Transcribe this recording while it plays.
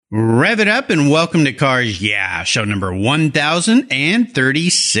Rev it up and welcome to Cars Yeah, show number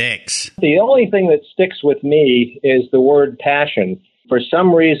 1036. The only thing that sticks with me is the word passion. For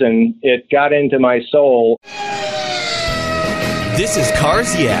some reason, it got into my soul. This is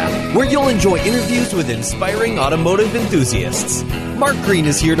Cars Yeah, where you'll enjoy interviews with inspiring automotive enthusiasts. Mark Green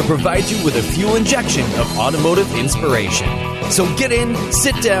is here to provide you with a fuel injection of automotive inspiration. So get in,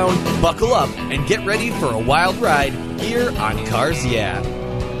 sit down, buckle up, and get ready for a wild ride here on Cars Yeah.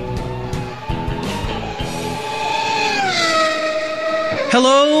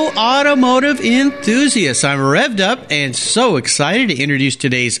 Hello, automotive enthusiasts. I'm revved up and so excited to introduce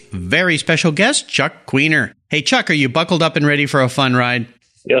today's very special guest, Chuck Queener. Hey, Chuck, are you buckled up and ready for a fun ride?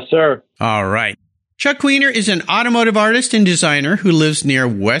 Yes, sir. All right. Chuck Queener is an automotive artist and designer who lives near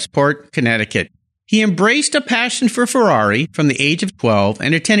Westport, Connecticut. He embraced a passion for Ferrari from the age of 12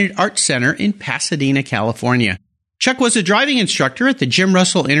 and attended Art Center in Pasadena, California. Chuck was a driving instructor at the Jim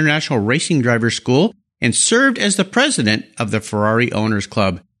Russell International Racing Driver School and served as the president of the Ferrari Owners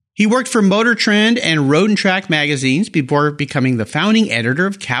Club. He worked for Motor Trend and Road and Track magazines before becoming the founding editor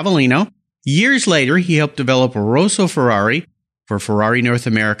of Cavallino. Years later, he helped develop Rosso Ferrari for Ferrari North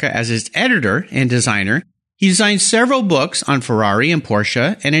America as its editor and designer. He designed several books on Ferrari and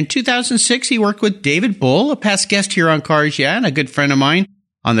Porsche, and in 2006, he worked with David Bull, a past guest here on Cars Yeah, and a good friend of mine,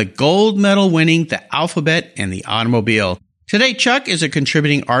 on the gold medal winning The Alphabet and the Automobile. Today, Chuck is a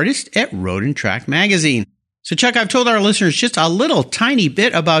contributing artist at Road and Track magazine. So, Chuck, I've told our listeners just a little tiny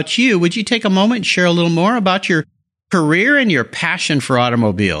bit about you. Would you take a moment and share a little more about your career and your passion for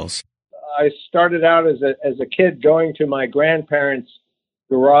automobiles? I started out as a kid going to my grandparents'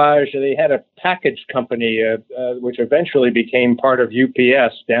 garage. They had a package company, which eventually became part of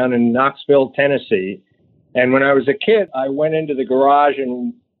UPS down in Knoxville, Tennessee. And when I was a kid, I went into the garage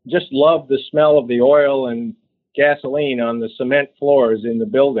and just loved the smell of the oil and gasoline on the cement floors in the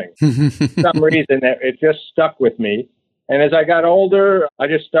building. For some reason, it just stuck with me. And as I got older, I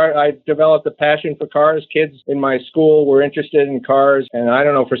developed a passion for cars. Kids in my school were interested in cars. And I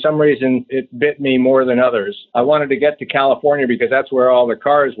don't know, for some reason, it bit me more than others. I wanted to get to California because that's where all the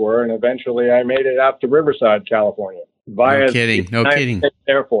cars were. And eventually I made it out to Riverside, California. Via No kidding. United States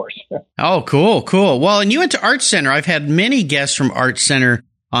Air Force. Oh, cool. Well, and you went to Art Center. I've had many guests from Art Center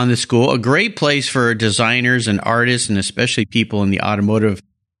on the school, a great place for designers and artists, and especially people in the automotive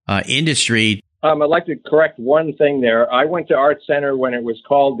industry. I'd like to correct one thing there. I went to Art Center when it was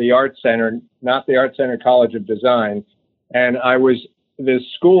called the Art Center, not the Art Center College of Design. And the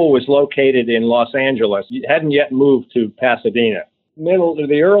school was located in Los Angeles. It hadn't yet moved to Pasadena.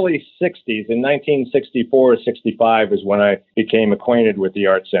 The early 60s, in 1964 or 65 is when I became acquainted with the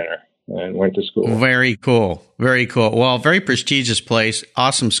Art Center and went to school. Very cool. Very cool. Well, very prestigious place.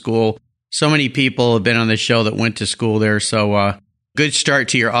 Awesome school. So many people have been on the show that went to school there. So good start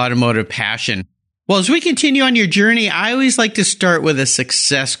to your automotive passion. Well, as we continue on your journey, I always like to start with a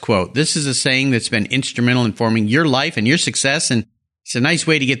success quote. This is a saying that's been instrumental in forming your life and your success. And it's a nice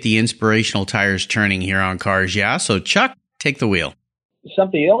way to get the inspirational tires turning here on Cars Yeah. So Chuck, take the wheel.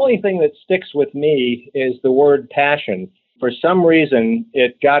 The only thing that sticks with me is the word passion. For some reason,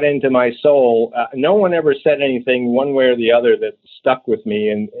 it got into my soul. No one ever said anything one way or the other that stuck with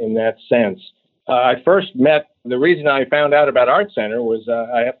me in that sense. I first the reason I found out about Art Center was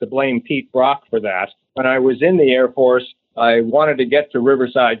I have to blame Pete Brock for that. When I was in the Air Force, I wanted to get to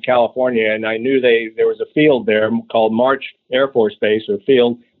Riverside, California, and I knew there was a field there called March Air Force Base or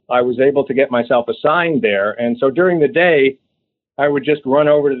Field. I was able to get myself assigned there. And so during the day, I would just run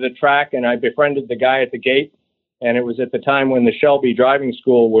over to the track, and I befriended the guy at the gate. And it was at the time when the Shelby Driving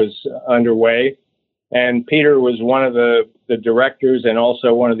School was underway. And Peter was one of the directors and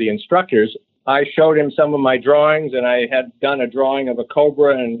also one of the instructors. I showed him some of my drawings, and I had done a drawing of a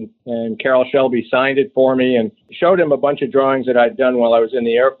Cobra, and Carroll Shelby signed it for me, and showed him a bunch of drawings that I'd done while I was in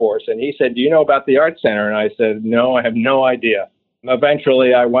the Air Force. And he said, "Do you know about the Art Center?" And I said, "No, I have no idea."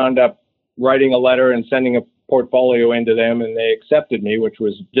 Eventually, I wound up writing a letter and sending a portfolio into them, and they accepted me, which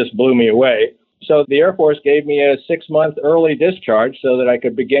just blew me away. So the Air Force gave me a 6-month early discharge so that I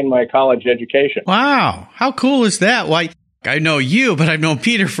could begin my college education. Wow. How cool is that? Why, I know you, but I've known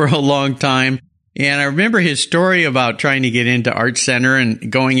Peter for a long time. And I remember his story about trying to get into Art Center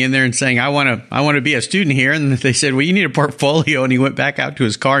and going in there and saying, I want to be a student here. And they said, well, you need a portfolio. And he went back out to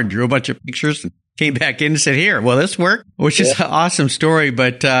his car and drew a bunch of pictures and came back in and said, here, well, this worked, which is an awesome story.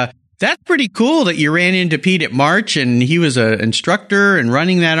 But that's pretty cool that you ran into Pete at March and he was an instructor and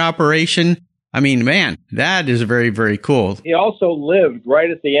running that operation. I mean, man, that is very, very cool. He also lived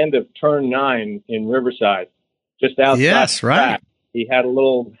right at the end of Turn 9 in Riverside, just outside. Yes, right. He had a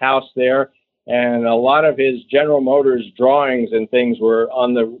little house there. And a lot of his General Motors drawings and things were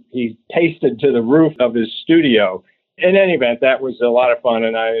he pasted to the roof of his studio. In any event, that was a lot of fun.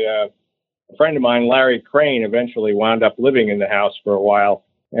 And a friend of mine, Larry Crane, eventually wound up living in the house for a while.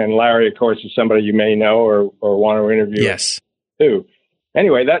 And Larry, of course, is somebody you may know or want to interview. Yes. Too.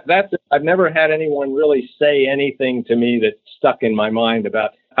 Anyway, that's I've never had anyone really say anything to me that stuck in my mind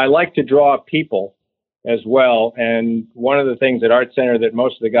about. I like to draw people as well. And one of the things at Art Center that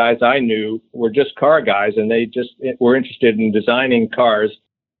most of the guys I knew were just car guys, and they just were interested in designing cars,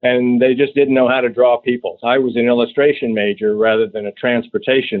 and they just didn't know how to draw people. I was an illustration major rather than a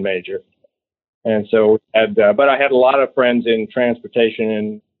transportation major. And so, but I had a lot of friends in transportation,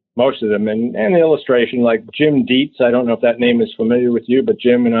 and most of them in illustration, like Jim Dietz. I don't know if that name is familiar with you, but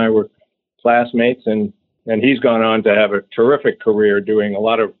Jim and I were classmates, and he's gone on to have a terrific career doing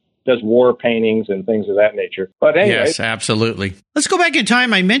does war paintings and things of that nature. But anyway. Yes, absolutely. Let's go back in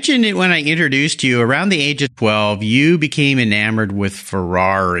time. I mentioned it when I introduced you. Around the age of 12, you became enamored with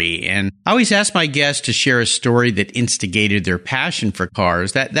Ferrari. And I always ask my guests to share a story that instigated their passion for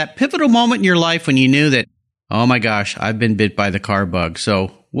cars. That pivotal moment in your life when you knew that, oh my gosh, I've been bit by the car bug.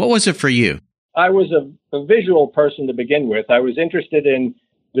 So what was it for you? I was a visual person to begin with. I was interested in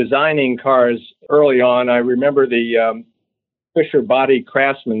designing cars early on. I remember the Fisher Body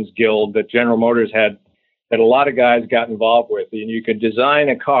Craftsman's Guild that General Motors had that a lot of guys got involved with. And you could design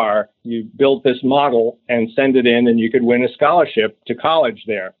a car, you built this model and send it in, and you could win a scholarship to college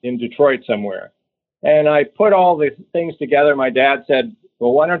there in Detroit somewhere. And I put all the things together. My dad said,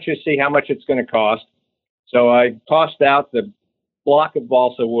 well, why don't you see how much it's going to cost? So I tossed out the block of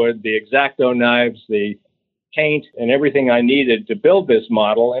balsa wood, the X-Acto knives, the paint, and everything I needed to build this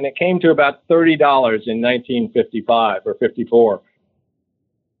model, and it came to about $30 in 1955 or 54.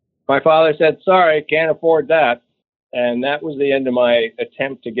 My father said, sorry, can't afford that. And that was the end of my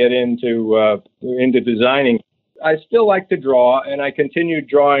attempt to get into designing. I still like to draw, and I continued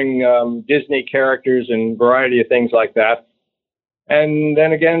drawing Disney characters and a variety of things like that. And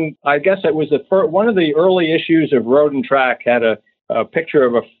then again, I guess it was one of the early issues of Road and Track had a picture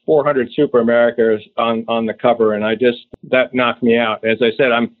of a 400 Super America on the cover, and that knocked me out. As I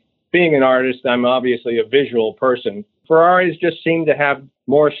said, being an artist, I'm obviously a visual person. Ferraris just seem to have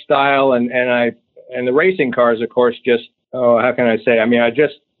more style, and the racing cars, of course, how can I say? I mean, I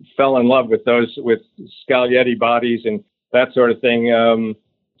just fell in love with those, with Scaglietti bodies and that sort of thing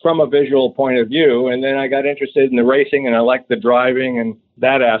from a visual point of view. And then I got interested in the racing, and I liked the driving and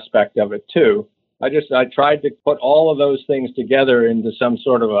that aspect of it too. I tried to put all of those things together into some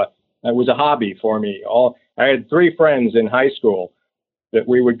sort of it was a hobby for me. I had 3 friends in high school that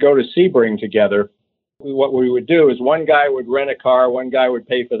we would go to Sebring together. What we would do is one guy would rent a car, one guy would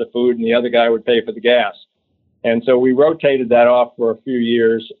pay for the food, and the other guy would pay for the gas. And so we rotated that off for a few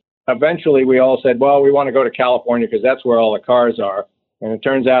years. Eventually, we all said, well, we want to go to California because that's where all the cars are. And it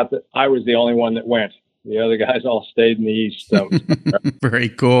turns out that I was the only one that went. The other guys all stayed in the East. So. Very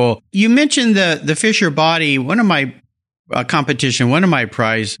cool. You mentioned the Fisher Body. One of my one of my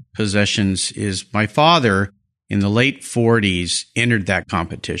prized possessions is my father in the late 40s entered that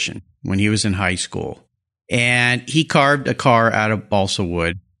competition when he was in high school. And he carved a car out of balsa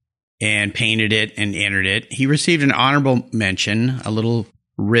wood and painted it and entered it. He received an honorable mention, a little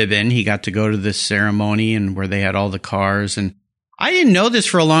ribbon. He got to go to this ceremony and where they had all the cars. And I didn't know this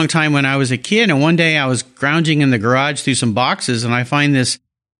for a long time when I was a kid, and one day I was scrounging in the garage through some boxes, and I find this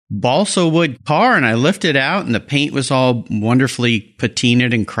balsa wood car, and I lift it out, and the paint was all wonderfully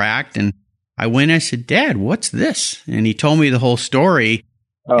patinaed and cracked, and I went and I said, Dad, what's this? And he told me the whole story,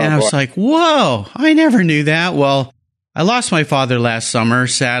 and I was like, whoa, I never knew that. Well, I lost my father last summer,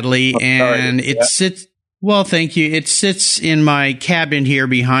 sadly, and it sits... Well, thank you. It sits in my cabinet here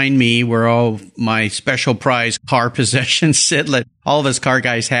behind me where all my special prize car possessions sit, that all of us car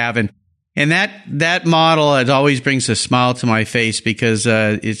guys have. And that model, it always brings a smile to my face because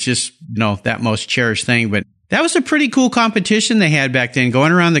it's just, that most cherished thing. But that was a pretty cool competition they had back then,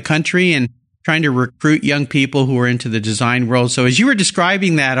 going around the country and trying to recruit young people who were into the design world. So as you were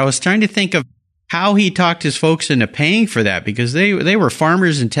describing that, I was trying to think of how he talked his folks into paying for that because they were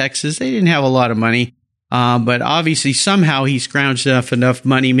farmers in Texas. They didn't have a lot of money. But obviously somehow he scrounged enough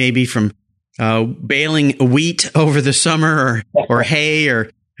money maybe from baling wheat over the summer or hay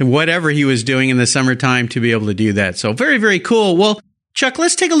or whatever he was doing in the summertime to be able to do that. So very, very cool. Well, Chuck,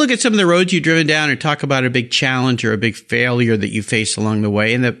 let's take a look at some of the roads you've driven down and talk about a big challenge or a big failure that you faced along the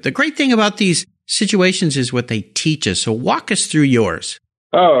way. And the great thing about these situations is what they teach us. So walk us through yours.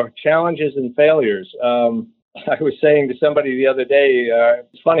 Oh, challenges and failures. I was saying to somebody the other day,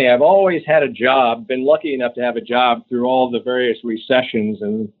 it's funny, I've always had a job, been lucky enough to have a job through all the various recessions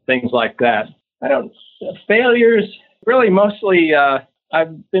and things like that. Failures, really mostly,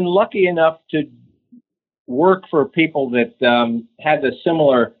 I've been lucky enough to work for people that had a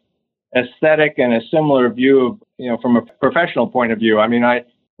similar aesthetic and a similar view of, from a professional point of view. I mean, I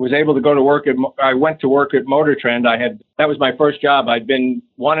was able to go to work I went to work at Motor Trend. That was my first job. I'd been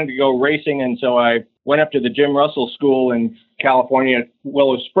wanting to go racing, and so I went up to the Jim Russell School in California at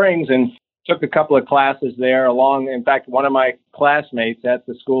Willow Springs and took a couple of classes there in fact, one of my classmates at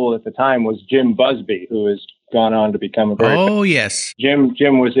the school at the time was Jim Busby, who has gone on to become a very... Oh, yes. Jim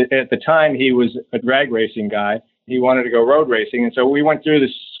was, at the time, he was a drag racing guy. He wanted to go road racing. And so we went through the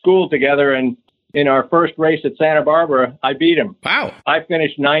school together, and in our first race at Santa Barbara, I beat him. Wow. I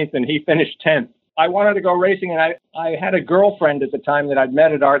finished 9th and he finished 10th. I wanted to go racing, and I had a girlfriend at the time that I'd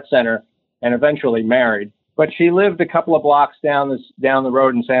met at Art Center and eventually married. But she lived a couple of blocks down the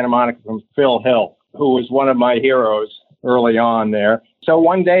road in Santa Monica from Phil Hill, who was one of my heroes early on there. So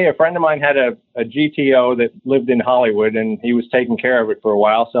one day, a friend of mine had a GTO that lived in Hollywood, and he was taking care of it for a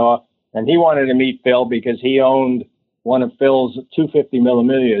while. And he wanted to meet Phil because he owned one of Phil's 250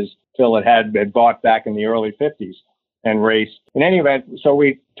 millimeters Phil had bought back in the early 50s and raced. In any event, so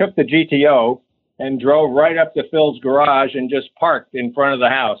we took the GTO and drove right up to Phil's garage and just parked in front of the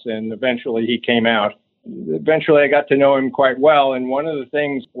house. And eventually he came out. Eventually I got to know him quite well. And one of the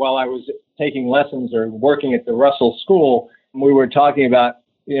things while I was taking lessons or working at the Russell School, we were talking about,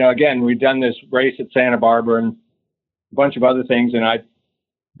 again, we'd done this race at Santa Barbara and a bunch of other things. And I'd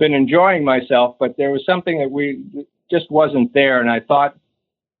been enjoying myself, but there was something that just wasn't there. And I thought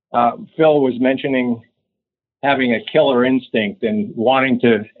Phil was mentioning having a killer instinct and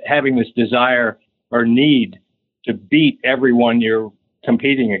having this desire or need to beat everyone you're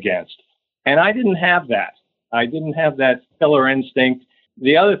competing against. And I didn't have that. I didn't have that killer instinct.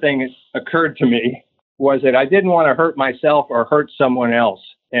 The other thing that occurred to me was that I didn't want to hurt myself or hurt someone else.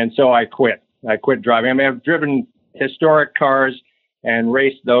 And so I quit. I quit driving. I mean, I've driven historic cars and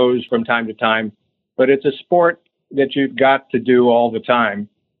raced those from time to time, but it's a sport that you've got to do all the time.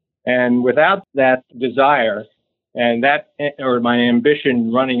 And without that desire and my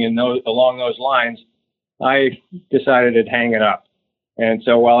ambition running along those lines, I decided to hang it up. And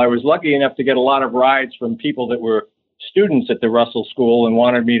so while I was lucky enough to get a lot of rides from people that were students at the Russell School and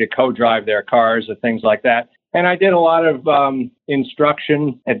wanted me to co-drive their cars and things like that, and I did a lot of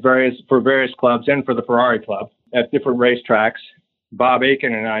instruction for various clubs and for the Ferrari Club at different racetracks. Bob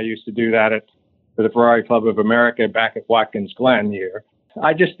Aiken and I used to do that for the Ferrari Club of America back at Watkins Glen here.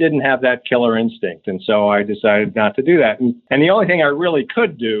 I just didn't have that killer instinct, and so I decided not to do that. And the only thing I really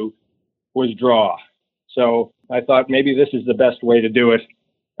could do was draw. So I thought maybe this is the best way to do it.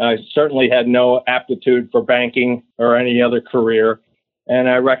 I certainly had no aptitude for banking or any other career, and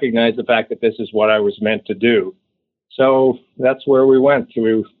I recognized the fact that this is what I was meant to do. So that's where we went.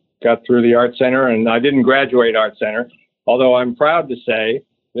 We got through the Art Center, and I didn't graduate Art Center, although I'm proud to say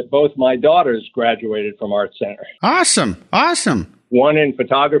that both my daughters graduated from Art Center. Awesome. One in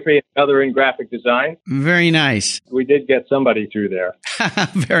photography, another in graphic design. Very nice. We did get somebody through there.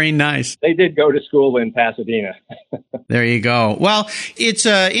 Very nice. They did go to school in Pasadena. There you go. Well, it's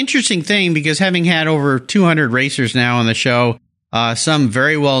an interesting thing because having had over 200 racers now on the show, some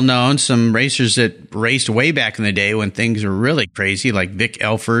very well known, some racers that raced way back in the day when things were really crazy, like Vic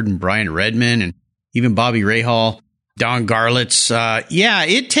Elford and Brian Redman and even Bobby Rahal. Don Garlitz.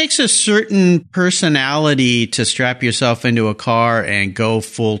 It takes a certain personality to strap yourself into a car and go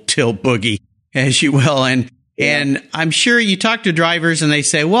full tilt boogie, as you will. And I'm sure you talk to drivers and they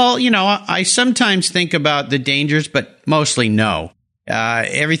say, well, I sometimes think about the dangers, but mostly no.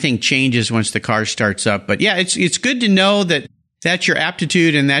 Everything changes once the car starts up. But yeah, it's good to know that that's your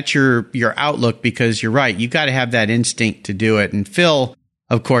aptitude and that's your outlook, because you're right. You got to have that instinct to do it. And Phil,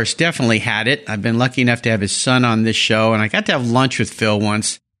 of course, definitely had it. I've been lucky enough to have his son on this show, and I got to have lunch with Phil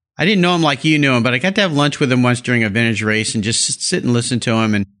once. I didn't know him like you knew him, but I got to have lunch with him once during a vintage race and just sit and listen to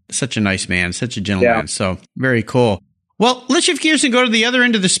him. And such a nice man, such a gentleman. Yeah. So very cool. Well, let's shift gears and go to the other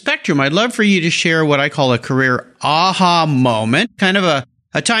end of the spectrum. I'd love for you to share what I call a career aha moment, kind of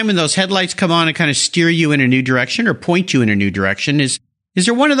a time when those headlights come on and kind of steer you in a new direction or point you in a new direction. Is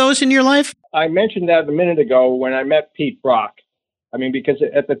there one of those in your life? I mentioned that a minute ago when I met Pete Brock. I mean, because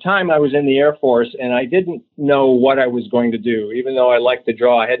at the time I was in the Air Force and I didn't know what I was going to do. Even though I liked to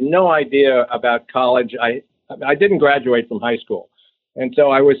draw, I had no idea about college. I didn't graduate from high school. And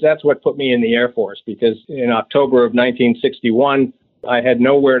so that's what put me in the Air Force, because in October of 1961, I had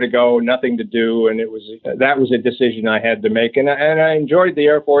nowhere to go, nothing to do, and that was a decision I had to make. And I enjoyed the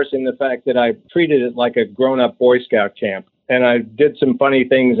Air Force in the fact that I treated it like a grown-up Boy Scout camp. And I did some funny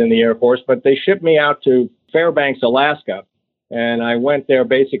things in the Air Force, but they shipped me out to Fairbanks, Alaska. And I went there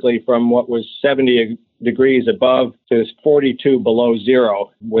basically from what was 70 degrees above to 42 below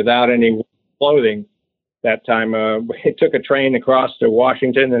zero without any clothing. That time, I took a train across to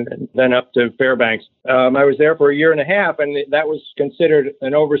Washington and then up to Fairbanks. I was there for a year and a half, and that was considered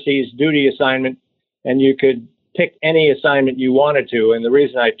an overseas duty assignment, and you could pick any assignment you wanted to. And the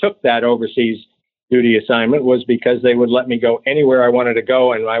reason I took that overseas duty assignment was because they would let me go anywhere I wanted to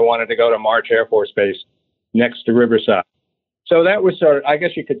go, and I wanted to go to March Air Force Base next to Riverside. So that was sort of, I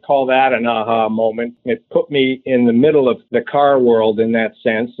guess you could call that an aha moment. It put me in the middle of the car world in that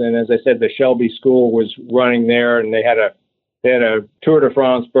sense. And as I said, the Shelby School was running there, and they had a Tour de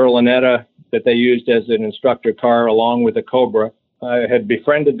France Berlinetta that they used as an instructor car along with a Cobra. I had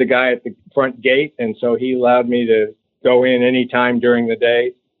befriended the guy at the front gate, and so he allowed me to go in any time during the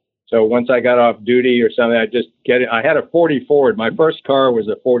day. So once I got off duty or something, I'd just get it. I had a 40 Ford. My first car was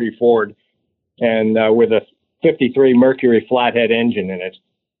a 40 Ford, and with a 53 Mercury flathead engine in it.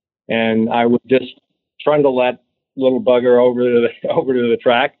 And I would just trundle that little bugger over to the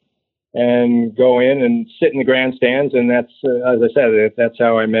track and go in and sit in the grandstands. And that's, as I said, that's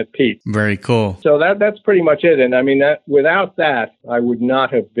how I met Pete. Very cool. So that's pretty much it. And I mean, without that, I would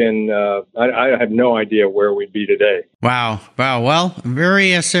not have been, I have no idea where we'd be today. Wow. Well, very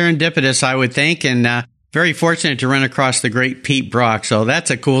serendipitous, I would think. And, very fortunate to run across the great Pete Brock. So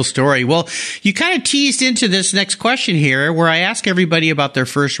that's a cool story. Well, you kind of teased into this next question here where I ask everybody about their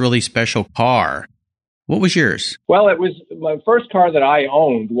first really special car. What was yours? Well, it was my first car that I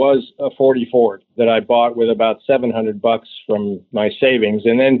owned was a 40 Ford that I bought with about $700 from my savings.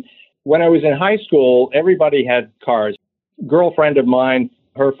 And then when I was in high school, everybody had cars. A girlfriend of mine,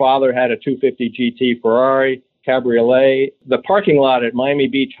 her father had a 250 GT Ferrari Cabriolet. The parking lot at Miami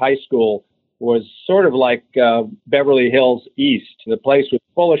Beach High School was sort of like Beverly Hills East. The place was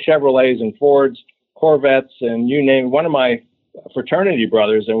full of Chevrolets and Fords, Corvettes, and you name it. One of my fraternity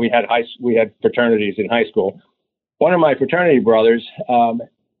brothers, and we had fraternities in high school. One of my fraternity brothers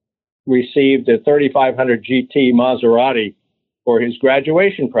received a 3500 GT Maserati for his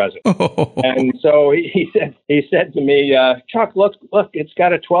graduation present. And so he said to me, Chuck, look, it's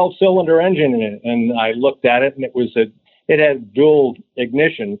got a 12-cylinder engine in it. And I looked at it, and it had dual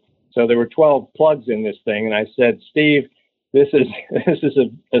ignition. So there were 12 plugs in this thing. And I said, Steve, this is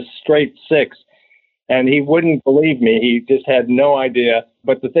a straight 6. And he wouldn't believe me. He just had no idea.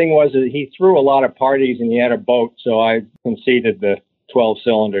 But the thing was that he threw a lot of parties and he had a boat. So I conceded the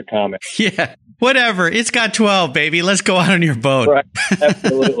 12-cylinder comment. Yeah, whatever. It's got 12, baby. Let's go out on your boat. Right.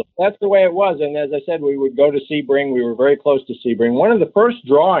 Absolutely. That's the way it was. And as I said, we would go to Sebring. We were very close to Sebring. One of the first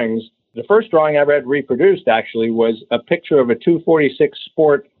drawing I ever had reproduced actually was a picture of a 246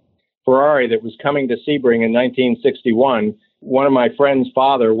 Sport Ferrari that was coming to Sebring in 1961. One of my friend's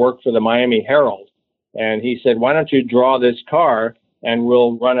father worked for the Miami Herald. And he said, why don't you draw this car and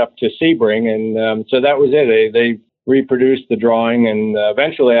we'll run up to Sebring? And so that was it. They reproduced the drawing, and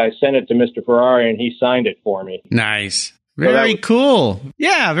eventually I sent it to Mr. Ferrari, and he signed it for me. Nice. Very cool.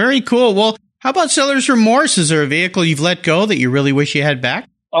 Yeah, very cool. Well, how about seller's remorse? Is there a vehicle you've let go that you really wish you had back?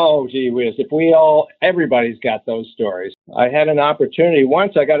 Oh, gee whiz. Everybody's got those stories. I had an opportunity.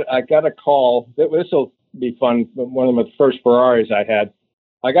 Once I got a call. This will be fun. One of the first Ferraris I had.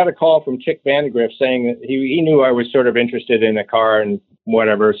 I got a call from Chick Vandegrift saying that he knew I was sort of interested in a car and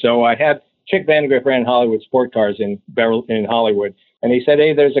whatever. So I had Chick Vandegrift ran Hollywood Sport Cars in Hollywood. And he said,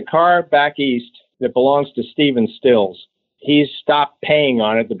 hey, there's a car back east that belongs to Stephen Stills. He's stopped paying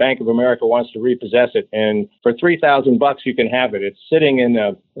on it. The Bank of America wants to repossess it. And for $3,000 you can have it. It's sitting in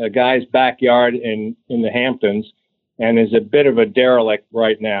a guy's backyard in the Hamptons and is a bit of a derelict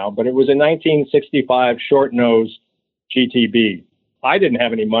right now. But it was a 1965 short nose GTB. I didn't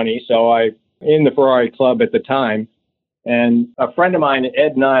have any money, so in the Ferrari Club at the time, and a friend of mine,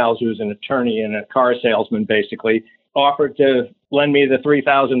 Ed Niles, who's an attorney and a car salesman, basically offered to lend me the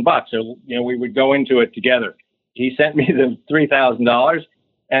 $3,000. So, we would go into it together. He sent me the $3,000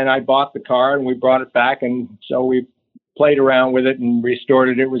 and I bought the car and we brought it back. And so we played around with it and restored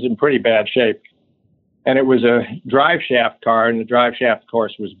it. It was in pretty bad shape. And it was a drive shaft car, and the drive shaft, of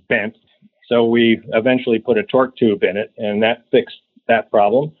course, was bent. So we eventually put a torque tube in it, and that fixed that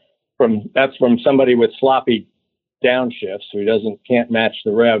problem. That's from somebody with sloppy downshifts who can't match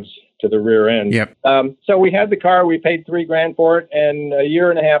the revs to the rear end. Yep. So we had the car. We paid $3,000 for it, and a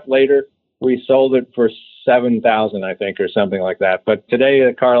year and a half later, we sold it for $7,000, I think, or something like that. But today,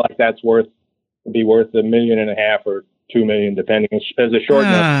 a car like that's would be worth $1.5 million or $2 million, depending as a short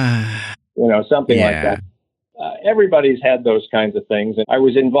note, something like that. Everybody's had those kinds of things. And I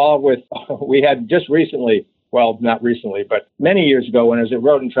was involved with, we had just recently, well, not recently, but many years ago when I was at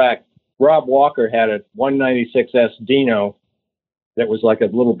Road and Track, Rob Walker had a 196S Dino that was like a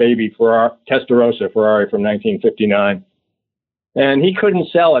little baby Testarossa Ferrari from 1959. And he couldn't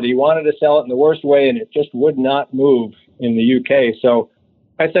sell it. He wanted to sell it in the worst way, and it just would not move in the UK. So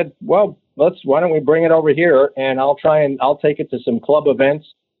I said, well, why don't we bring it over here, and I'll take it to some club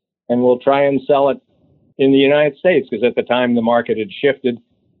events, and we'll try and sell it in the United States, because at the time the market had shifted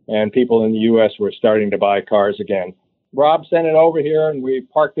and people in the U.S. were starting to buy cars again. Rob sent it over here, and we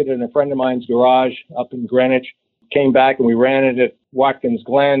parked it in a friend of mine's garage up in Greenwich, came back, and we ran it at Watkins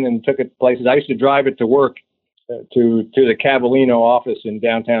Glen and took it places. I used to drive it to work to the Cavallino office in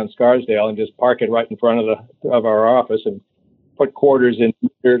downtown Scarsdale and just park it right in front of our office and put quarters in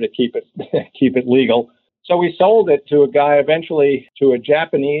here to keep it legal. So we sold it to a guy eventually, to a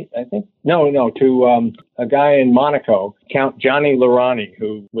Japanese, to a guy in Monaco, Count Johnny Laurani,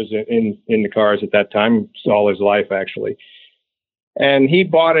 who was in the cars at that time, all his life actually. And he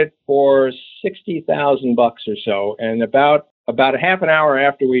bought it for $60,000 or so. And about a half an hour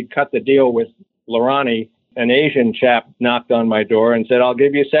after we'd cut the deal with Laurani, an Asian chap knocked on my door and said, "I'll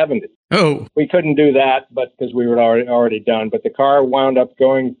give you 70." Oh, we couldn't do that, but because we were already done. But the car wound up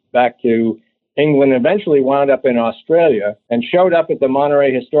going back to England, eventually wound up in Australia, and showed up at the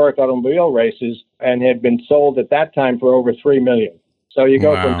Monterey Historic Automobile Races and had been sold at that time for over $3 million. So you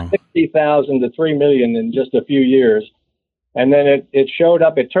go from $60,000 to $3 million in just a few years. And then it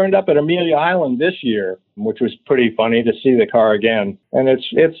turned up at Amelia Island this year, which was pretty funny to see the car again. And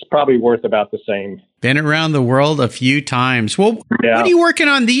it's probably worth about the same. Been around the world a few times. Well, What are you working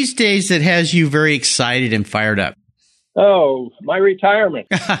on these days that has you very excited and fired up? Oh, my retirement.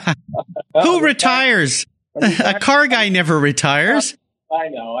 Who retires? A car guy never retires. I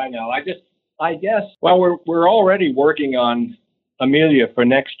know. I guess, well, we're already working on Amelia for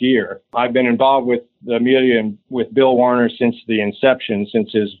next year. I've been involved with the Amelia and with Bill Warner since the inception,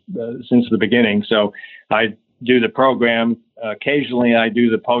 since the beginning. So I do the program. Occasionally I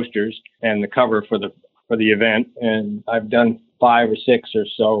do the posters and the cover for the event. And I've done 5 or 6 or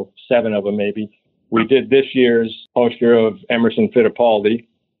so, 7 of them maybe. We did this year's poster of Emerson Fittipaldi.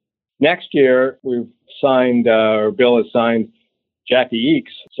 Next year we've signed, or Bill has signed Jackie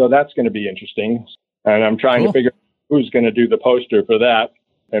Eakes. So that's going to be interesting. And I'm trying to figure out who's going to do the poster for that.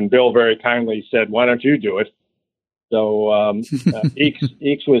 And Bill very kindly said, "Why don't you do it?" So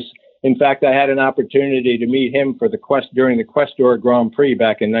Eakes was, in fact, I had an opportunity to meet him for during the Questor Grand Prix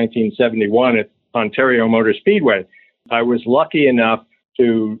back in 1971 at Ontario Motor Speedway. I was lucky enough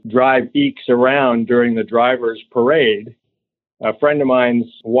to drive Eakes around during the driver's parade. A friend of mine's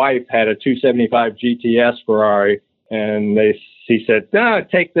wife had a 275 GTS Ferrari, and he said,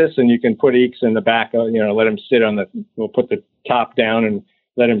 "Take this, and you can put Eakes in the back. Let him sit we'll put the top down and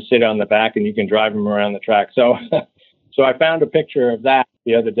let him sit on the back, and you can drive him around the track." So, so I found a picture of that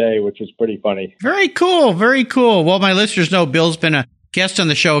the other day, which was pretty funny. Very cool, very cool. Well, my listeners know Bill's been a guest on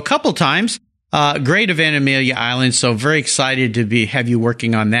the show a couple times. Great event, Amelia Island. So very excited to have you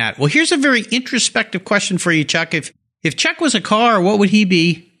working on that. Well, here's a very introspective question for you, Chuck. If Chuck was a car, what would he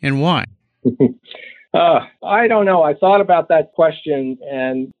be and why? I don't know. I thought about that question,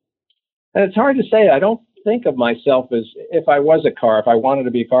 and it's hard to say. I don't think of myself as if I was a car, if I wanted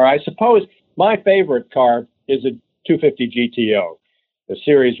to be a car. I suppose my favorite car is a 250 GTO, the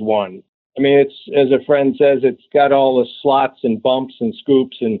Series 1. I mean, it's, as a friend says, it's got all the slots and bumps and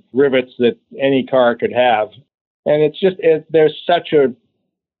scoops and rivets that any car could have. And it's just, there's such a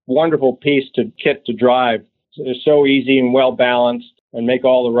wonderful kit to drive. They're so easy and well balanced and make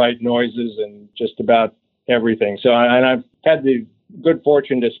all the right noises and just about everything. So, and I've had the good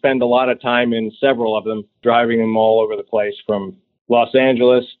fortune to spend a lot of time in several of them, driving them all over the place, from Los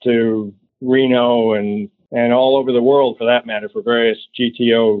Angeles to Reno and all over the world, for that matter, for various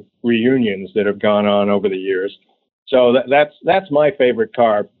GTO reunions that have gone on over the years. So that's my favorite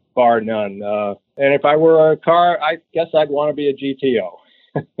car, bar none. And if I were a car, I guess I'd want to be a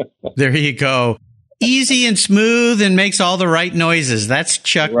GTO. There you go. Easy and smooth and makes all the right noises. That's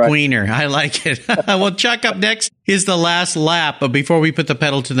Chuck Wiener. I like it. Well, Chuck, up next is the last lap. But before we put the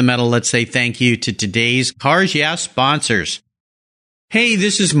pedal to the metal, let's say thank you to today's Cars Yeah sponsors. Hey,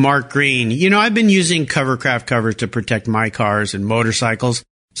 this is Mark Green. I've been using Covercraft covers to protect my cars and motorcycles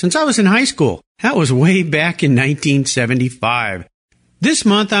since I was in high school. That was way back in 1975. This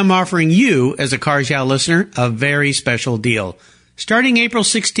month, I'm offering you, as a Cars Yeah listener, a very special deal. Starting April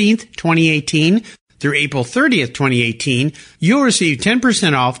 16th, 2018, Through April 30th, 2018, you'll receive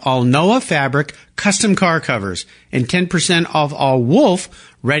 10% off all Noah Fabric custom car covers and 10% off all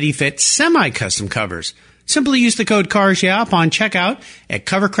Wolf ready-fit semi-custom covers. Simply use the code CARSYEAH upon checkout at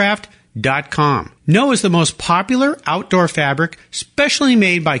covercraft.com. Noah is the most popular outdoor fabric specially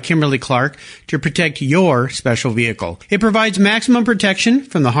made by Kimberly-Clark to protect your special vehicle. It provides maximum protection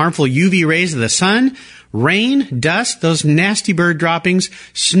from the harmful UV rays of the sun, rain, dust, those nasty bird droppings,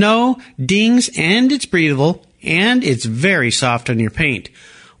 snow, dings, and it's breathable, and it's very soft on your paint.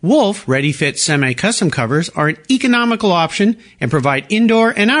 Wolf ready-fit semi-custom covers are an economical option and provide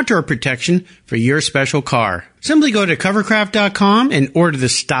indoor and outdoor protection for your special car. Simply go to covercraft.com and order the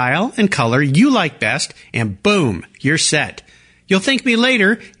style and color you like best, and boom, you're set. You'll thank me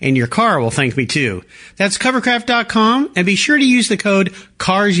later, and your car will thank me too. That's covercraft.com, and be sure to use the code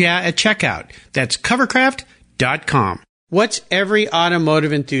CARSYEAH at checkout. That's covercraft.com. What's every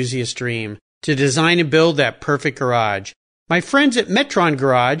automotive enthusiast's dream? To design and build that perfect garage. My friends at Metron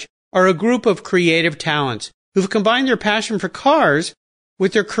Garage are a group of creative talents who've combined their passion for cars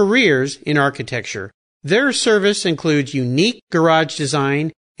with their careers in architecture. Their service includes unique garage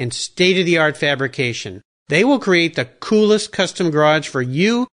design and state-of-the-art fabrication. They will create the coolest custom garage for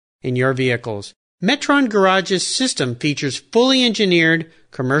you and your vehicles. Metron Garage's system features fully engineered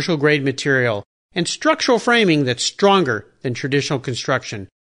commercial-grade material and structural framing that's stronger than traditional construction.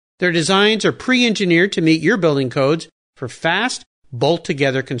 Their designs are pre-engineered to meet your building codes for fast,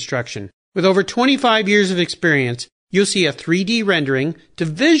 bolt-together construction. With over 25 years of experience, you'll see a 3D rendering to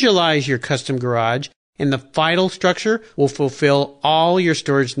visualize your custom garage, and the final structure will fulfill all your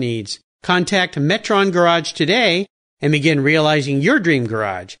storage needs. Contact Metron Garage today and begin realizing your dream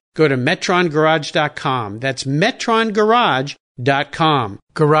garage. Go to metrongarage.com. That's metrongarage.com.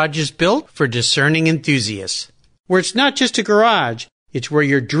 Garage is built for discerning enthusiasts. Where it's not just a garage, it's where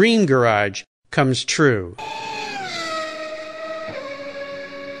your dream garage comes true.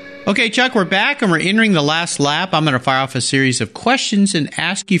 Okay, Chuck, we're back and we're entering the last lap. I'm going to fire off a series of questions and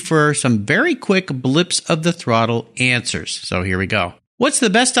ask you for some very quick blips of the throttle answers. So here we go. What's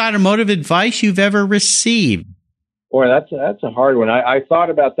the best automotive advice you've ever received? Boy, that's a hard one. I thought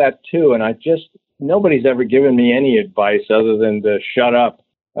about that too, and nobody's ever given me any advice other than to shut up.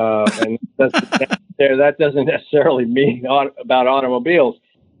 And that doesn't necessarily mean about automobiles.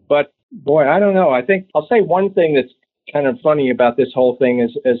 But boy, I don't know. I think I'll say one thing that's kind of funny about this whole thing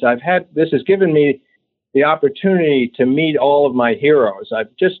is this has given me the opportunity to meet all of my heroes.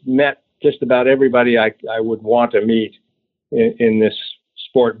 I've just met just about everybody I would want to meet in this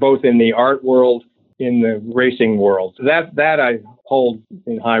sport, both in the art world, in the racing world. That I hold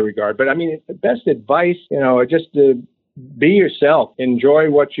in high regard. But I mean, the best advice, just to be yourself, enjoy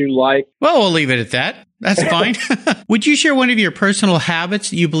what you like. Well, we'll leave it at that. That's fine. Would you share one of your personal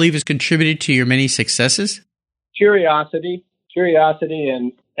habits that you believe has contributed to your many successes? Curiosity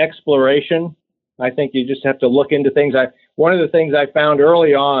and exploration. I think you just have to look into things. One of the things I found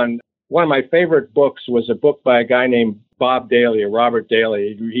early on, one of my favorite books was a book by a guy named Bob Daly, or Robert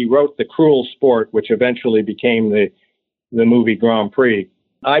Daly. He wrote The Cruel Sport, which eventually became the movie Grand Prix.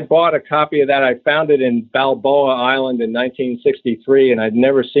 I bought a copy of that. I found it in Balboa Island in 1963, and I'd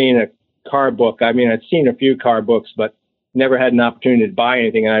never seen a car book. I mean, I'd seen a few car books, but never had an opportunity to buy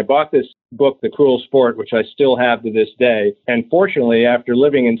anything. And I bought this book, The Cruel Sport, which I still have to this day. And fortunately, after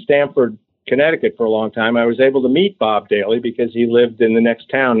living in Stamford, Connecticut for a long time, I was able to meet Bob Daly because he lived in the next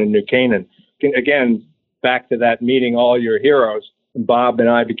town in New Canaan. Again, back to that meeting all your heroes. Bob and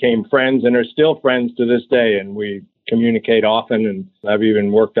I became friends and are still friends to this day. And we communicate often. And I've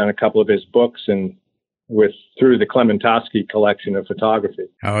even worked on a couple of his books and through the Klementowski collection of photography.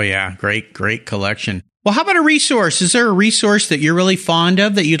 Oh, yeah. Great collection. Well, how about a resource? Is there a resource that you're really fond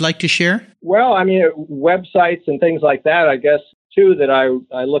of that you'd like to share? Well, I mean, websites and things like that, I guess, two that I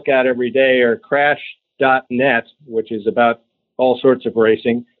look at every day are crash.net, which is about all sorts of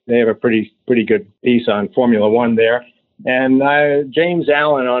racing. They have a pretty good piece on Formula One there. And James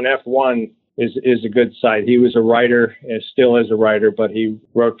Allen on F1 is a good site. He was a writer, and still is a writer, but he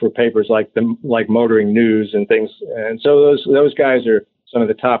wrote for papers like Motoring News and things. And so those guys are some of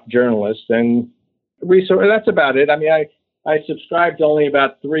the top journalists. And resource, that's about it. I mean, I subscribe to only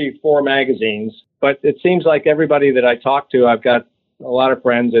about 3-4 magazines, but it seems like everybody that I talk to, I've got a lot of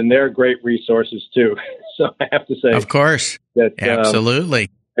friends, and they're great resources too. So I have to say, of course, that absolutely,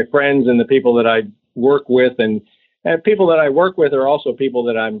 my friends and the people that I work with, and people that I work with are also people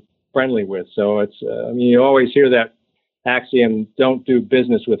that I'm friendly with. So it's, I mean, you always hear that axiom, don't do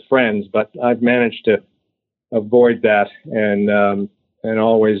business with friends, but I've managed to avoid that and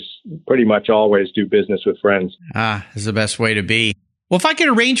always, pretty much always do business with friends. Is the best way to be. Well, if I could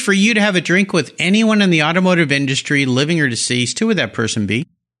arrange for you to have a drink with anyone in the automotive industry, living or deceased, who would that person be?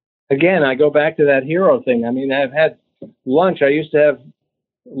 Again, I go back to that hero thing. I mean, I've had lunch. I used to have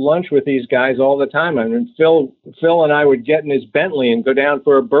lunch with these guys all the time. I mean, Phil and I would get in his Bentley and go down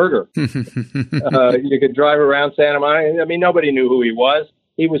for a burger. You could drive around Santa Monica. I mean, nobody knew who he was.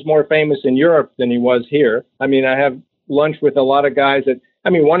 He was more famous in Europe than he was here. I mean, I have lunch with a lot of guys that, I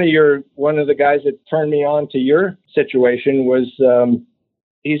mean, one of the guys that turned me on to your situation was,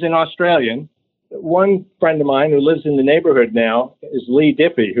 he's an Australian. One friend of mine who lives in the neighborhood now is Lee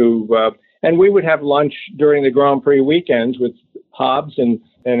Diffie, and we would have lunch during the Grand Prix weekends with Hobbs and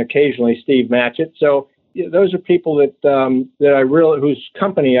occasionally Steve Matchett. So those are people whose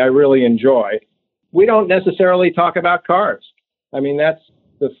company I really enjoy. We don't necessarily talk about cars. I mean, that's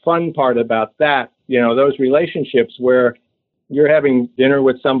the fun part about that. Those relationships where you're having dinner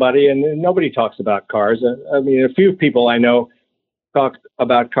with somebody and nobody talks about cars. I mean, a few people I know talk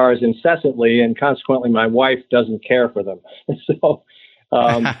about cars incessantly, and consequently, my wife doesn't care for them. So,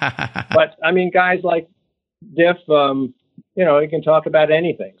 but I mean, guys like Diff, he can talk about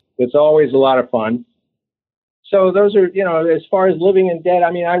anything. It's always a lot of fun. So those are, as far as living and dead,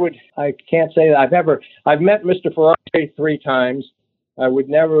 I mean, I can't say that I've met Mr. Ferrari 3 times. We've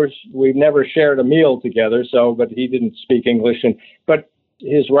never shared a meal together. But he didn't speak English, but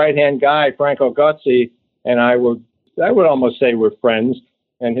his right-hand guy, Franco Gozzi, and I would almost say we're friends.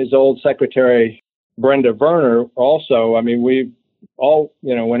 And his old secretary, Brenda Werner, also. I mean, we all,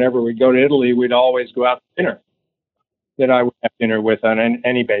 whenever we go to Italy, we'd always go out to dinner. That I would have dinner with on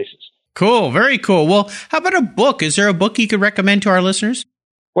any basis. Cool. Very cool. Well, how about a book? Is there a book you could recommend to our listeners?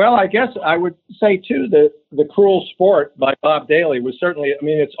 Well, I guess I would say, too, that The Cruel Sport by Bob Daly was certainly, I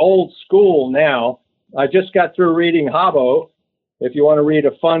mean, it's old school now. I just got through reading Habbo. If you want to read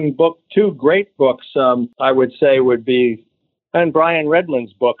a fun book, 2 great books, I would say would be, and Brian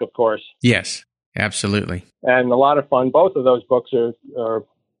Redman's book, of course. Yes, absolutely. And a lot of fun. Both of those books are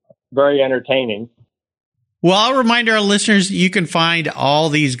very entertaining. Well, I'll remind our listeners you can find all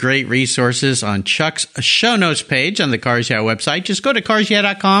these great resources on Chuck's show notes page on the Cars Yeah website. Just go to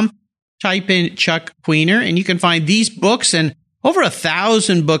carsyeah.com, type in Chuck Queener, and you can find these books and over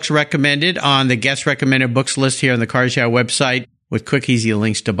 1,000 books recommended on the guest recommended books list here on the Cars Yeah website with quick, easy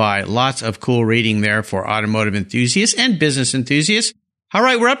links to buy. Lots of cool reading there for automotive enthusiasts and business enthusiasts. All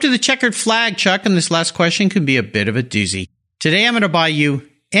right, we're up to the checkered flag, Chuck, and this last question can be a bit of a doozy. Today, I'm going to buy you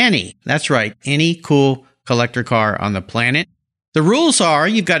any cool collector car on the planet. The rules are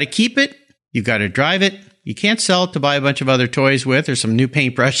you've got to keep it, you've got to drive it, you can't sell it to buy a bunch of other toys with or some new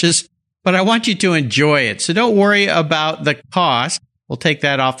paintbrushes, but I want you to enjoy it. So don't worry about the cost. We'll take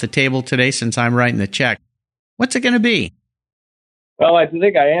that off the table today since I'm writing the check. What's it going to be? Well, I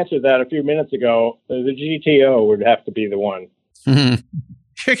think I answered that a few minutes ago. The GTO would have to be the one. You're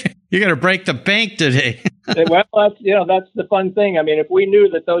going to break the bank today. Well, that's the fun thing. I mean, if we knew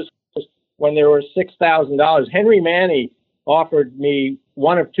that those, when they were $6,000, Henry Manny offered me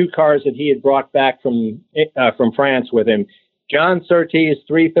one of 2 cars that he had brought back from France with him, John Surtees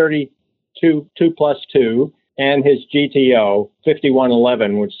 332 2+2, and his GTO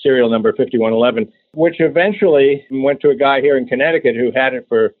 5111, which serial number 5111, which eventually went to a guy here in Connecticut who had it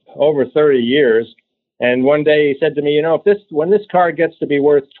for over 30 years. And one day he said to me, when this car gets to be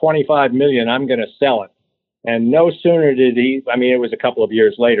worth $25 million, I'm going to sell it. And no sooner did he, I mean, it was a couple of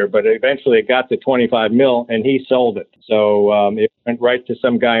years later, but eventually it got to 25 mil and he sold it. So it went right to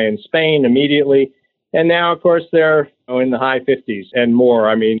some guy in Spain immediately. And now, of course, they're in the high 50s and more.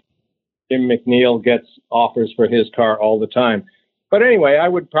 I mean, Jim McNeil gets offers for his car all the time. But anyway, I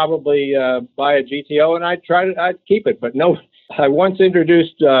would probably buy a GTO and I'd keep it. But no, I once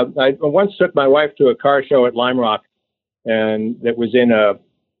took my wife to a car show at Lime Rock, and it was in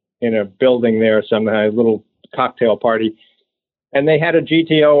a building there, some little cocktail party, and they had a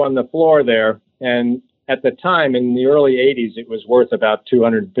GTO on the floor there. And at the time, in the early 80s, it was worth about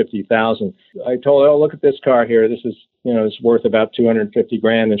 $250,000. I told her, "Oh, look at this car here. This is, it's worth about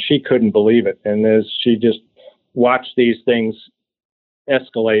 $250,000," and she couldn't believe it. And as she just watched these things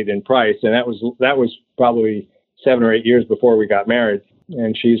escalate in price, and that was probably 7 or 8 years before we got married.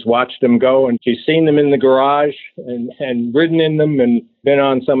 And she's watched them go, and she's seen them in the garage and ridden in them and been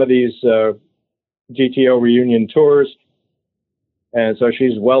on some of these GTO reunion tours. And so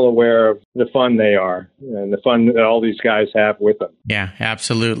she's well aware of the fun they are and the fun that all these guys have with them. Yeah,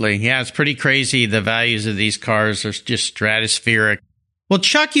 absolutely. Yeah, it's pretty crazy. The values of these cars are just stratospheric. Well,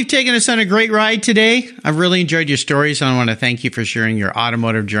 Chuck, you've taken us on a great ride today. I've really enjoyed your stories, and I want to thank you for sharing your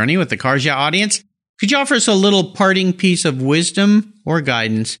automotive journey with the Cars Yeah audience. Could you offer us a little parting piece of wisdom or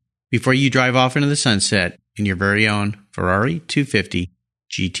guidance before you drive off into the sunset in your very own Ferrari 250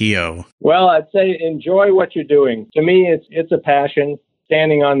 GTO? Well, I'd say enjoy what you're doing. To me, it's a passion.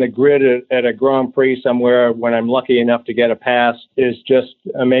 Standing on the grid at a Grand Prix somewhere when I'm lucky enough to get a pass is just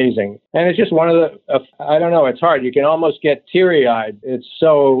amazing. And it's just one of the, I don't know, it's hard. You can almost get teary-eyed. It's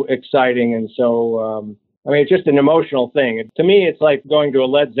so exciting and so, it's just an emotional thing. To me, it's like going to a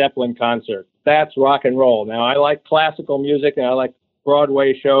Led Zeppelin concert. That's rock and roll. Now, I like classical music and I like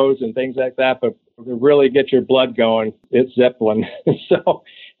Broadway shows and things like that, but to really get your blood going, it's Zeppelin. So,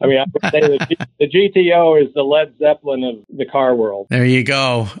 I would say the GTO is the Led Zeppelin of the car world. There you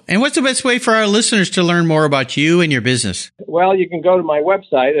go. And what's the best way for our listeners to learn more about you and your business? Well, you can go to my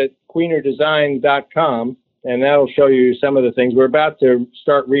website at queenerdesign.com, and that'll show you some of the things. We're about to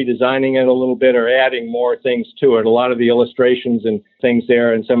start redesigning it a little bit or adding more things to it. A lot of the illustrations and things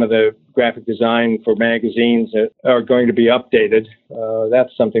there and some of the graphic design for magazines are going to be updated.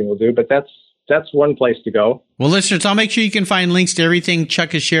 That's something we'll do, but that's one place to go. Well, listeners, I'll make sure you can find links to everything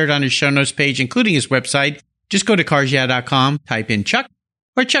Chuck has shared on his show notes page, including his website. Just go to carsyeah.com, type in Chuck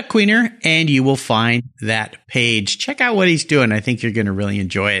or Chuck Queener, and you will find that page. Check out what he's doing. I think you're going to really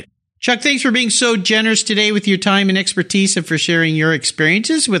enjoy it. Chuck, thanks for being so generous today with your time and expertise and for sharing your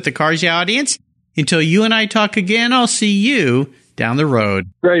experiences with the Cars Yeah audience. Until you and I talk again, I'll see you down the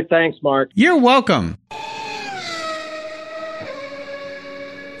road. Great. Thanks, Mark. You're welcome.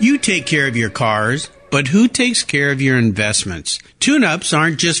 You take care of your cars, but who takes care of your investments? Tune-ups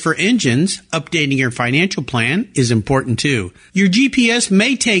aren't just for engines. Updating your financial plan is important too. Your GPS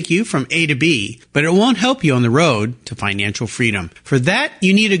may take you from A to B, but it won't help you on the road to financial freedom. For that,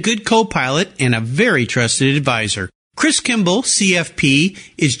 you need a good co-pilot and a very trusted advisor. Chris Kimball, CFP,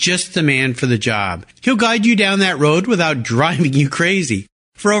 is just the man for the job. He'll guide you down that road without driving you crazy.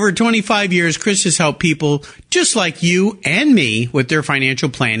 For over 25 years, Chris has helped people just like you and me with their financial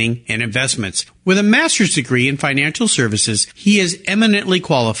planning and investments. With a master's degree in financial services, he is eminently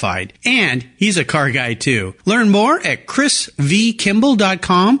qualified, and he's a car guy too. Learn more at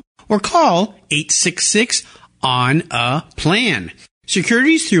chrisvkimball.com or call 866-ON-A-PLAN.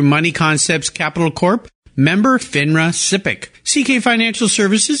 Securities through Money Concepts Capital Corp. Member FINRA SIPC. CK Financial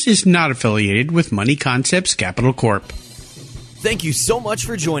Services is not affiliated with Money Concepts Capital Corp. Thank you so much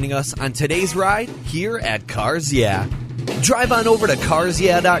for joining us on today's ride here at Cars Yeah. Drive on over to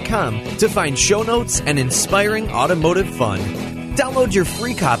carsyeah.com to find show notes and inspiring automotive fun. Download your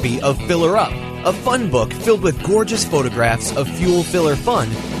free copy of Filler Up, a fun book filled with gorgeous photographs of fuel filler fun,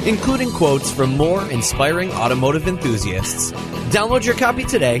 including quotes from more inspiring automotive enthusiasts. Download your copy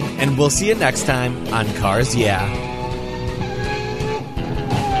today, and we'll see you next time on Cars Yeah.